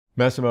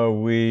Massimo,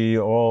 we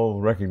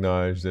all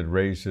recognize that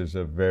race is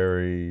a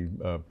very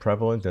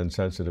prevalent and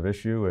sensitive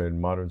issue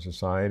in modern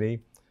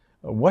society.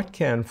 What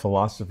can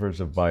philosophers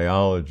of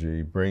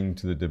biology bring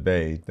to the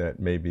debate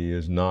that maybe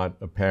is not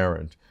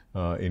apparent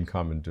in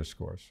common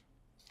discourse?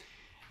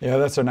 Yeah,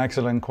 that's an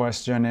excellent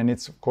question, and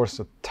it's, of course,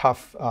 a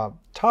tough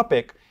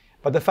topic.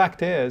 But the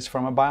fact is,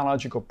 from a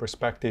biological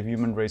perspective,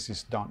 human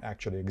races don't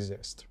actually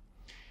exist.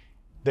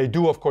 They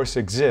do, of course,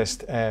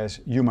 exist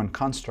as human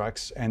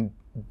constructs, and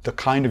the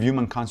kind of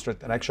human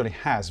construct that actually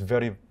has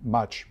very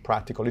much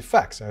practical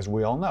effects, as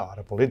we all know, at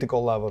a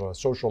political level, at a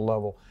social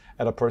level,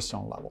 at a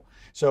personal level.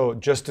 So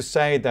just to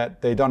say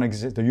that they don't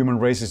exist, the human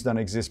races don't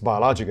exist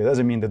biologically,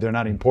 doesn't mean that they're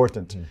not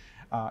important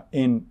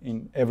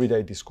in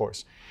everyday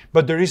discourse.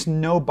 But there is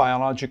no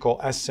biological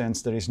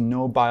essence, there is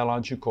no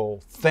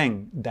biological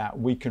thing that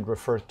we can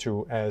refer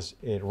to as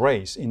a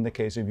race in the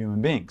case of human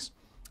beings.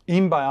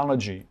 In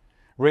biology,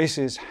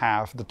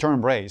 the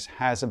term race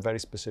has a very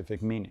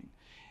specific meaning.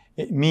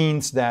 It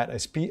means that a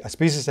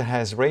species that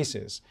has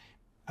races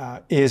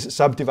is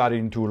subdivided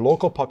into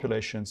local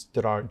populations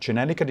that are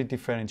genetically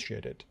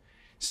differentiated,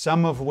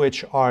 some of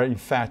which are in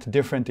fact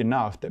different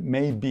enough that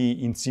may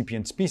be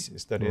incipient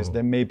species. That is,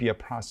 there may be a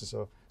process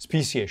of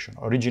speciation,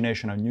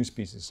 origination of new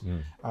species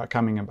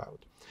coming about.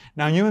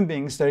 Now, in human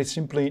beings, that is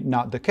simply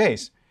not the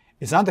case.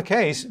 It's not the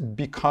case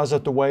because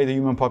of the way the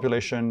human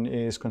population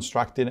is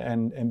constructed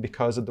and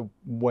because of the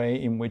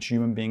way in which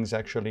human beings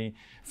actually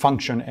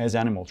function as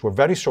animals. We're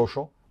very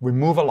social, we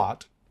move a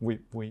lot, we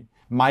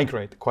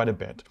migrate quite a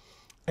bit.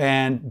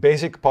 And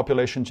basic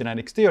population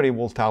genetics theory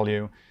will tell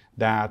you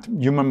that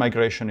human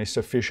migration is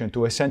sufficient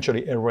to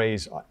essentially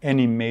erase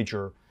any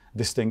major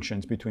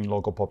distinctions between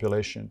local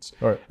populations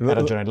at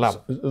a genetic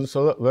level.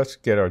 So let's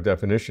get our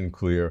definition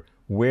clear.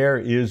 Where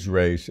is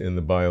race in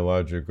the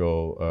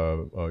biological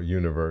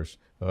universe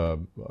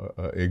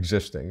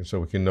existing,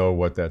 so we can know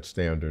what that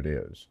standard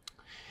is?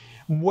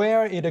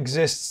 Where it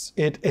exists,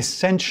 it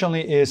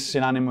essentially is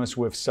synonymous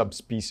with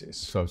subspecies.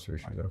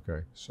 Subspecies,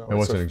 okay. And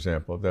what's an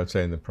example of that,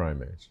 say, in the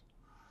primates?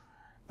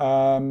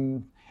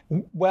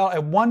 Well,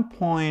 at one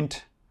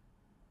point,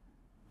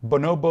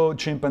 bonobo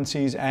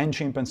chimpanzees and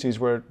chimpanzees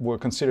were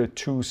considered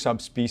two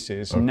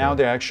subspecies. Okay. Now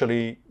they're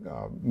actually,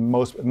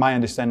 my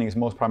understanding is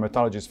most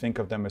primatologists think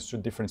of them as two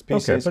different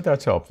species. Okay, but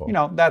that's helpful. You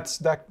know, that's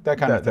that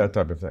kind of thing. That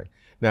type of thing.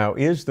 Now,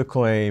 is the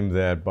claim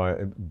that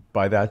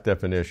by that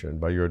definition,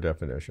 by your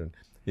definition,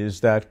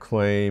 is that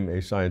claim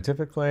a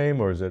scientific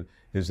claim, or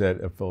is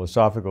that a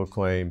philosophical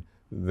claim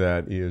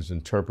that is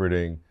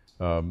interpreting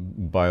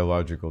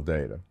biological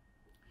data?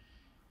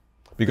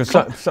 Because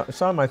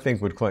some I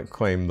think, would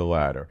claim the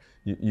latter.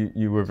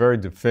 You were very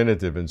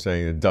definitive in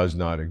saying it does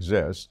not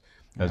exist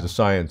as a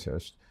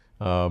scientist.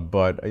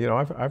 But you know,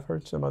 I've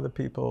heard some other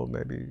people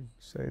maybe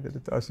say that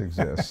it does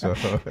exist. So.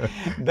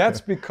 That's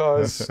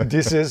because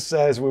this is,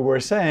 as we were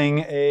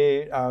saying,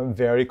 a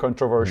very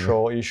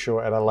controversial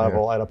issue at a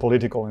level, at a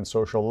political and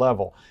social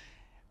level.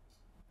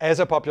 As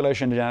a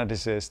population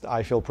geneticist,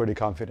 I feel pretty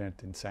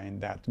confident in saying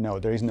that no,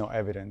 there is no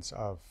evidence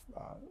of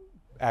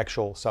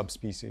actual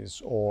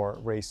subspecies or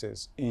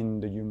races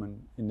in the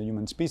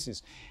human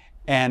species.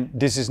 And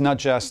this is not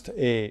just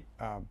a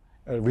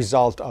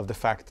result of the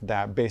fact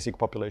that basic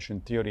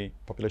population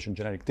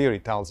genetic theory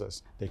tells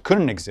us they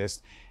couldn't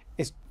exist.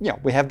 It's,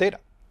 we have data.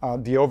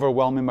 The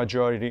overwhelming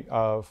majority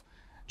of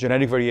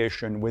genetic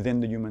variation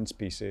within the human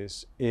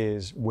species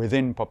is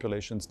within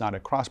populations, not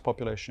across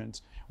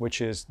populations,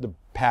 which is the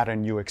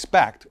pattern you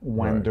expect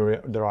when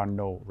there are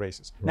no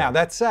races. Right. Now,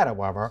 that said,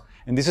 however,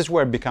 and this is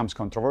where it becomes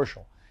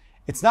controversial,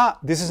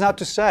 this is not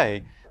to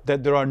say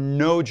that there are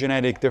no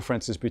genetic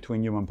differences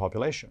between human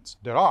populations.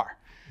 There are.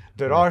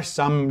 There are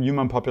some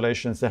human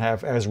populations that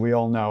have, as we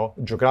all know,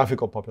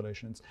 geographical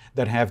populations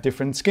that have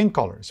different skin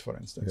colors, for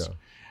instance. Yeah.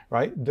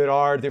 Right? There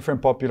are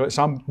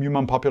some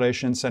human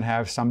populations that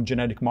have some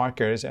genetic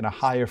markers at a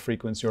higher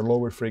frequency or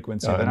lower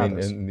frequency than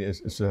others. And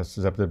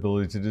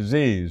susceptibility to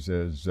disease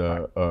is,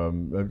 I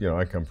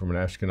come from an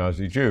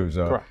Ashkenazi Jew.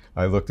 So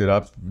I looked it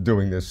up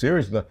doing this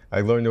series.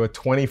 I learned there were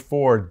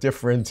 24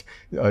 different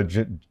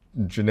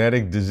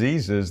genetic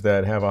diseases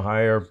that have a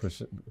higher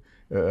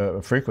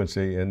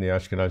frequency in the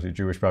Ashkenazi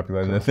Jewish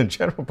population than the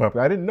general population.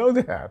 I didn't know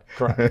that.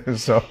 Correct.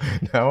 So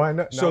now I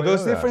know. So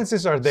those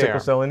differences are there. Sickle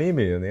cell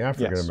anemia in the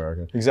African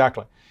American. Yes,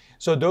 exactly.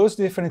 So those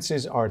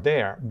differences are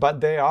there,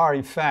 but they are,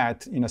 in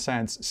fact, in a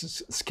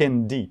sense,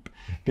 skin deep,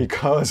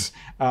 because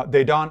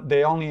they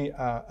only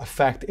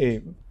affect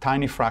a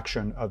tiny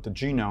fraction of the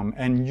genome,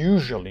 and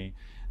usually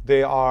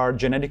they are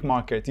genetic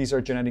markers. These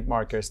are genetic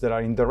markers that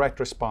are in direct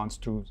response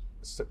to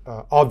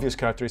obvious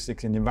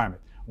characteristics in the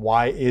environment.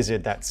 Why is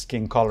it that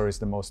skin color is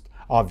the most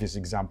obvious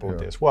example of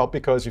this? Well,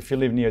 because if you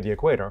live near the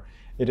equator,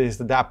 it is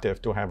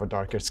adaptive to have a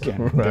darker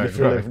skin. If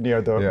you live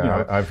near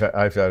the,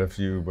 I've had a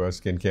few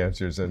skin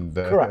cancers, and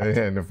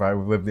if I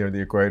lived near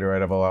the equator,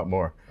 I'd have a lot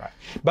more. Right.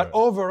 But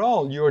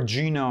overall, your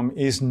genome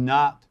is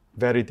not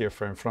very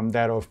different from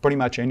that of pretty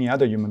much any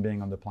other human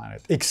being on the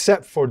planet,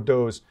 except for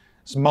those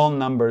small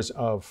numbers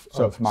of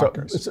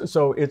markers.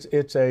 So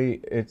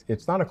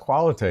it's not a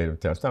qualitative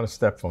test, not a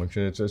step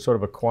function. It's a sort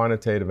of a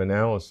quantitative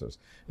analysis.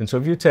 And so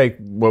if you take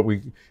what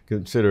we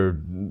consider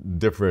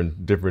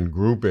different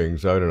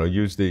groupings, I don't know,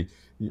 use the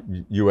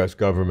U.S.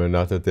 government,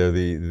 not that they're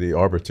the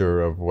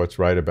arbiter of what's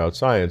right about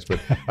science, but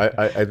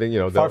I think, you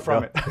know, Far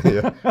from it.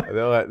 Yeah,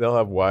 they'll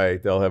have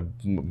white, they'll have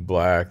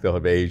black, they'll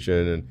have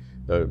Asian,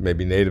 and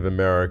maybe Native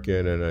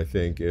American, and I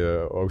think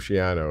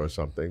Oceania or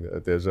something.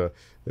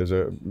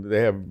 They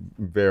have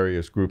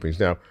various groupings.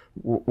 Now,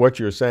 what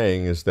you're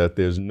saying is that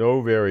there's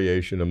no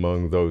variation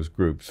among those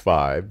groups,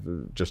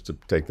 5, just to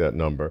take that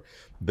number,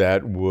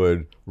 that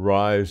would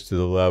rise to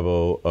the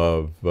level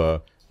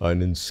of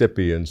an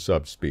incipient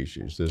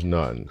subspecies. There's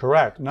none.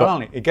 Correct. Not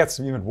only, it gets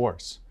even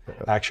worse,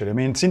 actually. I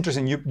mean, it's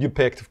interesting. You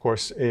picked, of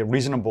course, a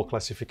reasonable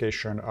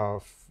classification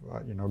of,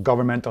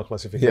 governmental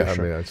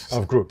classification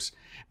of groups.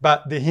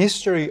 But the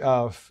history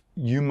of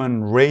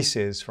human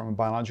races from a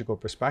biological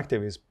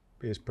perspective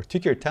is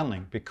particularly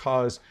telling,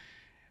 because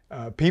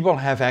people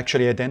have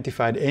actually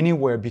identified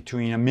anywhere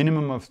between a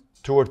minimum of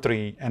 2 or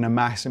 3 and a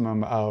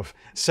maximum of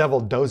several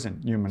dozen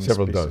human species.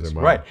 Several dozen,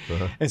 wow. Right.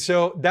 And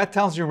so that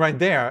tells you right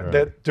there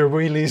that there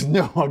really is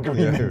no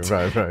agreement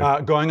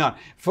going on.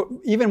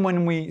 Even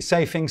when we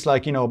say things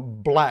like,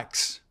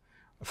 blacks,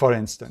 for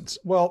instance.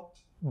 Well,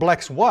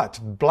 blacks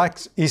what?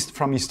 Blacks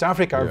from East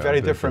Africa are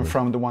very different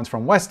from the ones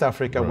from West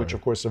Africa, which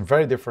of course are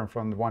very different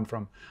from the one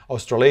from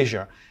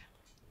Australasia.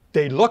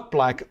 They look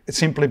black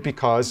simply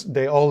because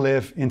they all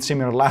live in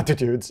similar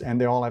latitudes and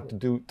they all have to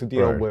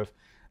deal with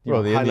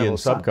the Indian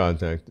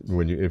subcontinent.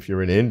 If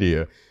you're in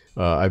India,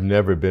 I've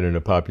never been in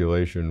a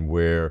population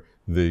where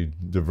the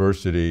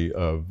diversity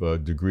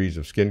of degrees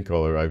of skin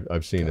color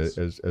I've seen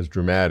as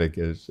dramatic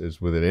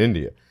as within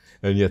India,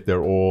 and yet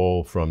they're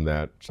all from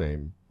that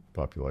same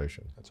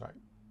population. That's right.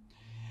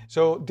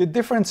 So the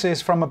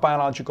differences from a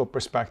biological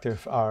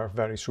perspective are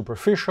very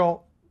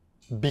superficial.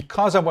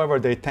 Because, however,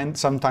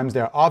 sometimes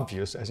they're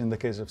obvious, as in the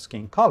case of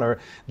skin color,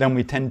 then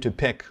we tend to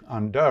pick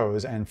on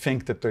those and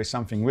think that there's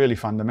something really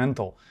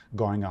fundamental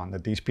going on,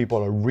 that these people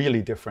are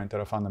really different at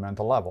a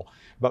fundamental level.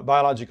 But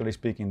biologically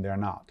speaking, they're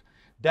not.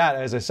 That,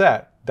 as I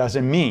said,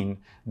 doesn't mean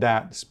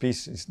that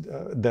species,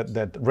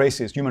 that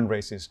races, human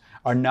races,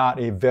 are not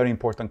a very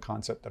important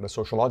concept at a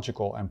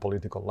sociological and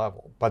political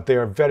level. But they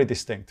are very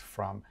distinct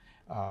from,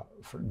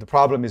 the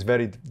problem is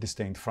very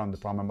distinct from the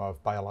problem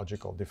of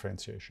biological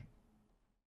differentiation.